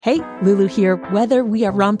Hey, Lulu here. Whether we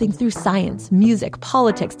are romping through science, music,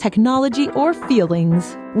 politics, technology, or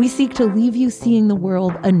feelings, we seek to leave you seeing the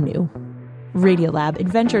world anew. Radiolab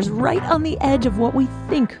adventures right on the edge of what we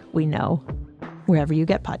think we know, wherever you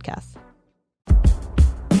get podcasts.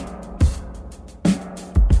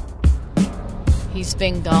 He's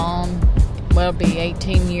been gone, well, it'll be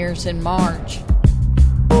 18 years in March.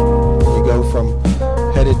 You go from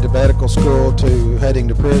headed to medical school to heading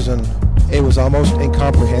to prison. It was almost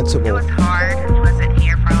incomprehensible. It was hard. He wasn't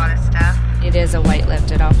here for a lot of stuff. It is a weight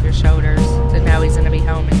lifted off your shoulders to know he's going to be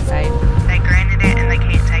home and safe. They granted it and they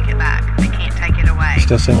can't take it back. They can't take it away.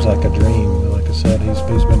 Still seems like a dream. Like I said, he's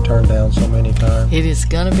been turned down so many times. It is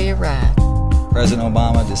going to be a ride. President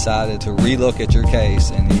Obama decided to relook at your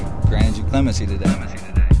case, and he granted you clemency today.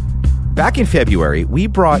 Back in February, we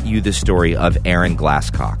brought you the story of Aaron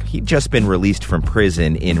Glasscock. He'd just been released from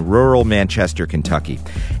prison in rural Manchester, Kentucky.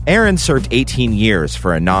 Aaron served 18 years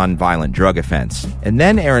for a nonviolent drug offense. And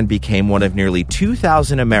then Aaron became one of nearly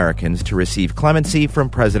 2,000 Americans to receive clemency from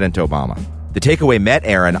President Obama. The Takeaway met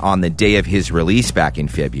Aaron on the day of his release back in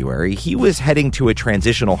February. He was heading to a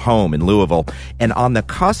transitional home in Louisville and on the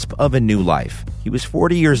cusp of a new life. He was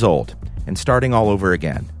 40 years old and starting all over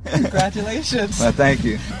again. Congratulations. Well, thank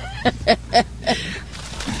you. Get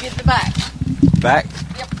the back. Back?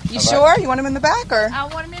 Yep. You sure? You want him in the back, or? I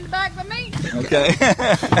want him in the back with me. Okay.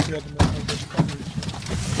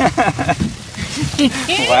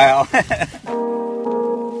 Wow.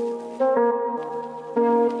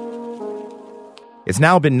 It's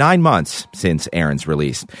now been 9 months since Aaron's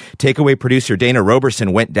release. Takeaway producer Dana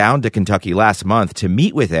Roberson went down to Kentucky last month to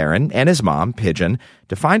meet with Aaron and his mom, Pigeon,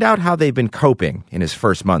 to find out how they've been coping in his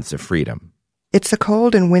first months of freedom. It's a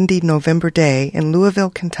cold and windy November day in Louisville,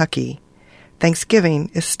 Kentucky. Thanksgiving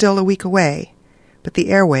is still a week away, but the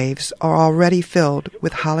airwaves are already filled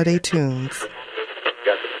with holiday tunes.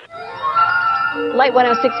 Light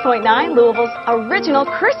 106.9, Louisville's original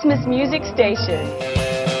Christmas music station.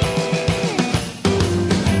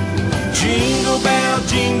 Jingle bell,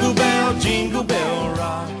 jingle bell, jingle bell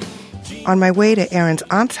rock. On my way to Aaron's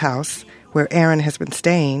aunt's house, where Aaron has been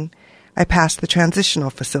staying, I passed the transitional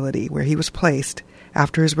facility where he was placed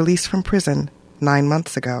after his release from prison 9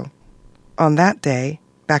 months ago. On that day,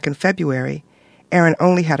 back in February, Aaron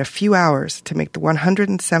only had a few hours to make the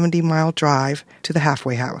 170-mile drive to the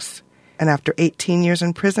halfway house. And after 18 years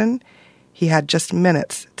in prison, he had just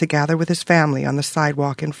minutes to gather with his family on the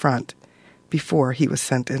sidewalk in front before he was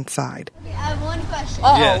sent inside. I have one question.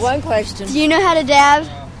 Yes. One question. Do you know how to dab?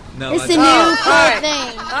 No, it's the new cool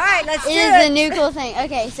thing. All right, let's do it. It is the new cool thing.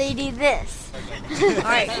 Okay, so you do this. All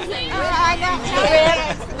right. I got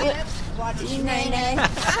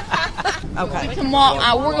Okay. We can walk.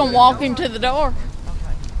 We're going to walk him to the door.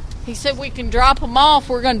 He said we can drop him off.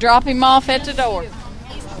 We're going to drop him off at the door.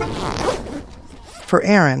 For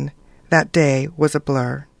Aaron, that day was a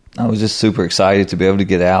blur. I was just super excited to be able to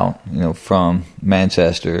get out, from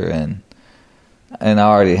Manchester, and I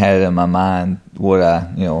already had it in my mind what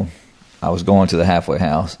I was going to the halfway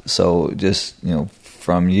house. So just,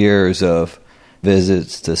 from years of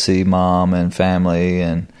visits to see mom and family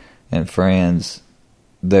and friends,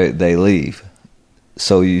 they leave.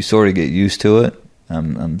 So you sort of get used to it.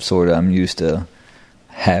 I'm used to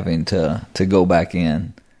having to go back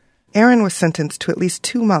in. Aaron was sentenced to at least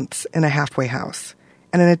 2 months in a halfway house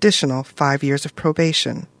and an additional 5 years of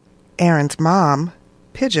probation. Aaron's mom,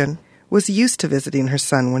 Pigeon, was used to visiting her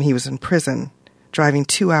son when he was in prison, driving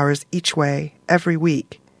 2 hours each way every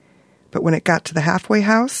week. But when it got to the halfway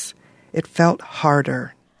house, it felt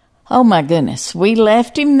harder. Oh, my goodness. We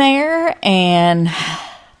left him there, and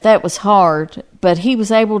that was hard. But he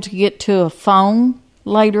was able to get to a phone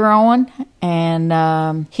later on,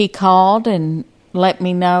 and he called and let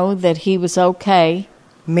me know that he was okay.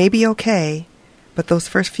 Maybe okay, but those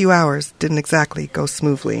first few hours didn't exactly go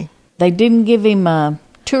smoothly. They didn't give him a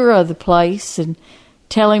tour of the place and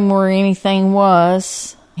tell him where anything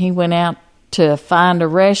was. He went out to find a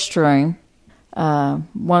restroom.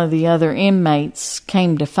 One of the other inmates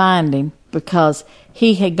came to find him because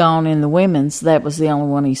he had gone in the women's. That was the only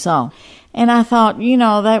one he saw. And I thought,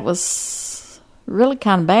 that was really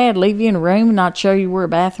kind of bad. Leave you in a room and not show you where a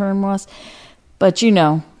bathroom was. But,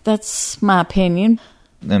 that's my opinion.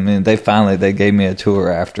 I mean, they gave me a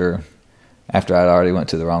tour after I'd already went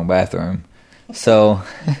to the wrong bathroom. So,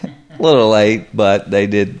 a little late, but they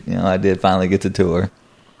did, I did finally get the tour.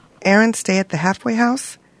 Aaron's stay at the halfway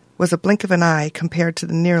house was a blink of an eye compared to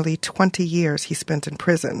the nearly 20 years he spent in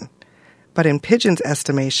prison. But in Pigeon's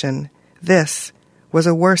estimation, this was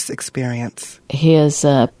a worse experience. His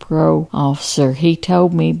parole officer, he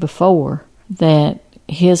told me before that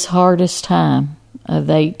his hardest time of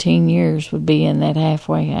the 18 years would be in that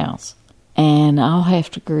halfway house. And I'll have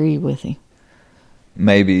to agree with him.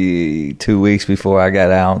 Maybe 2 weeks before I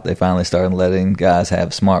got out, they finally started letting guys have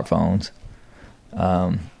smartphones,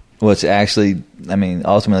 which actually,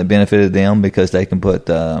 ultimately benefited them because they can put,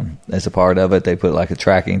 as a part of it, they put like a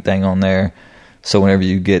tracking thing on there. So whenever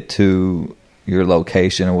you get to your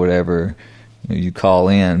location or whatever, you call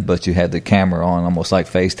in, but you had the camera on, almost like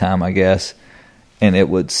FaceTime, I guess, and it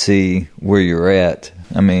would see where you're at.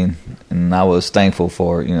 And I was thankful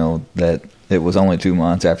for, that it was only 2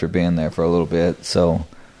 months after being there for a little bit. So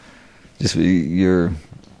you're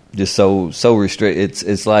just so restricted.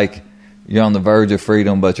 It's like you're on the verge of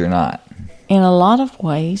freedom, but you're not. In a lot of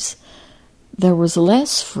ways, there was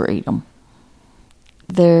less freedom.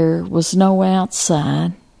 There was no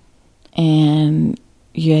outside, and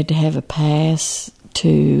you had to have a pass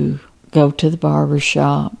to go to the barber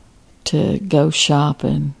shop, to go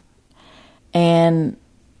shopping. And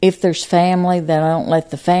if there's family, they don't let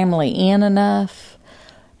the family in enough.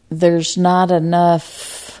 There's not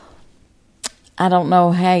enough, I don't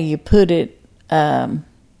know how you put it,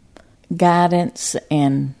 guidance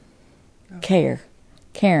and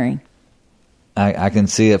caring. I can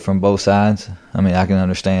see it from both sides. I can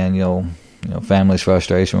understand, family's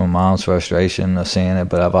frustration, my mom's frustration of seeing it,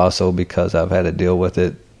 but I've also, because I've had to deal with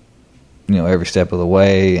it, every step of the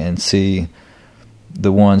way and see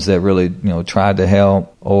the ones that really, tried to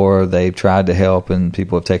help, or they've tried to help and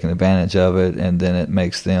people have taken advantage of it, and then it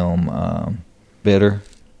makes them bitter.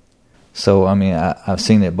 So, I've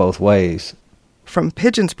seen it both ways. From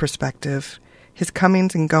Pigeon's perspective, his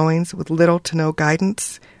comings and goings with little to no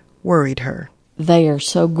guidance worried her. They are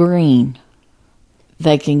so green.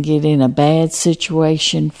 They can get in a bad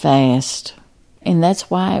situation fast. And that's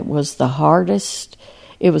why it was the hardest.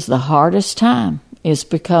 It was the hardest time, is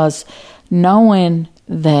because knowing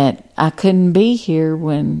that I couldn't be here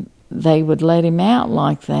when they would let him out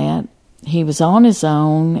like that, he was on his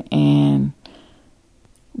own and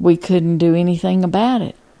we couldn't do anything about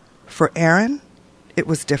it. For Aaron, it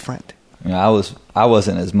was different. I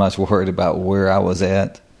wasn't as much worried about where I was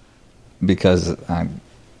at, because I've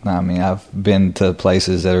been to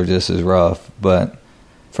places that are just as rough, but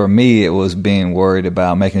for me it was being worried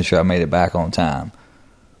about making sure I made it back on time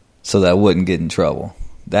so that I wouldn't get in trouble.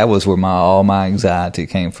 That was where all my anxiety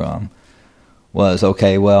came from. Was,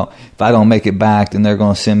 okay, well, if I don't make it back, then they're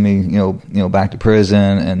going to send me, back to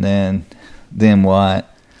prison, and then what?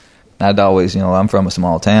 I'd always, I'm from a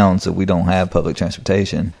small town, so we don't have public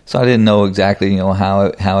transportation. So I didn't know exactly,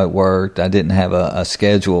 how it worked. I didn't have a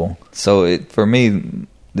schedule. So for me,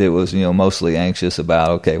 it was, mostly anxious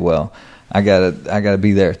about, okay, well, I gotta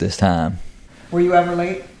be there at this time. Were you ever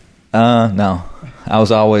late? No. I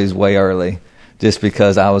was always way early, just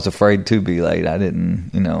because I was afraid to be late. I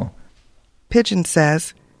didn't, Pigeon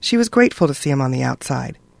says she was grateful to see him on the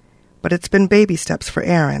outside, but it's been baby steps for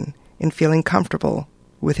Aaron in feeling comfortable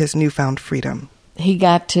with his newfound freedom. He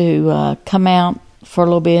got to come out for a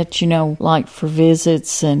little bit, like for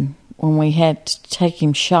visits, and when we had to take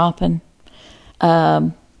him shopping.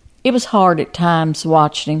 It was hard at times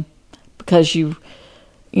watching him, because you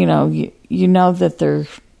know that they're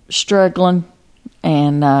struggling,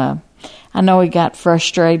 and I know he got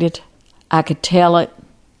frustrated. I could tell it.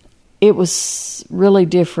 It was really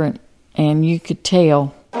different, and you could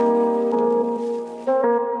tell.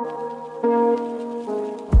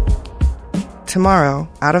 Tomorrow,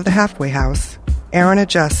 out of the halfway house, Aaron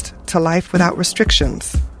adjusts to life without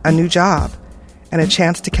restrictions, a new job, and a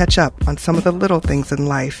chance to catch up on some of the little things in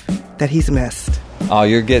life that he's missed. Oh,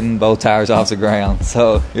 you're getting both tires off the ground,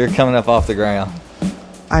 so you're coming up off the ground.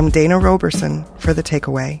 I'm Dana Roberson for The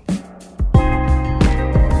Takeaway.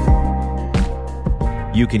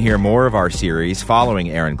 You can hear more of our series following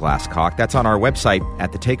Aaron Glasscock. That's on our website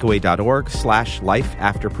at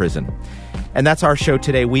thetakeaway.org/lifeafterprison. And that's our show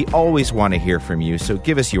today. We always want to hear from you, so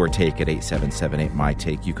give us your take at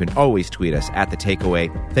 877-8MY-TAKE. You can always tweet us at The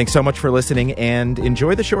Takeaway. Thanks so much for listening, and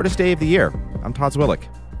enjoy the shortest day of the year. I'm Todd Zwillick.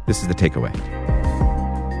 This is The Takeaway.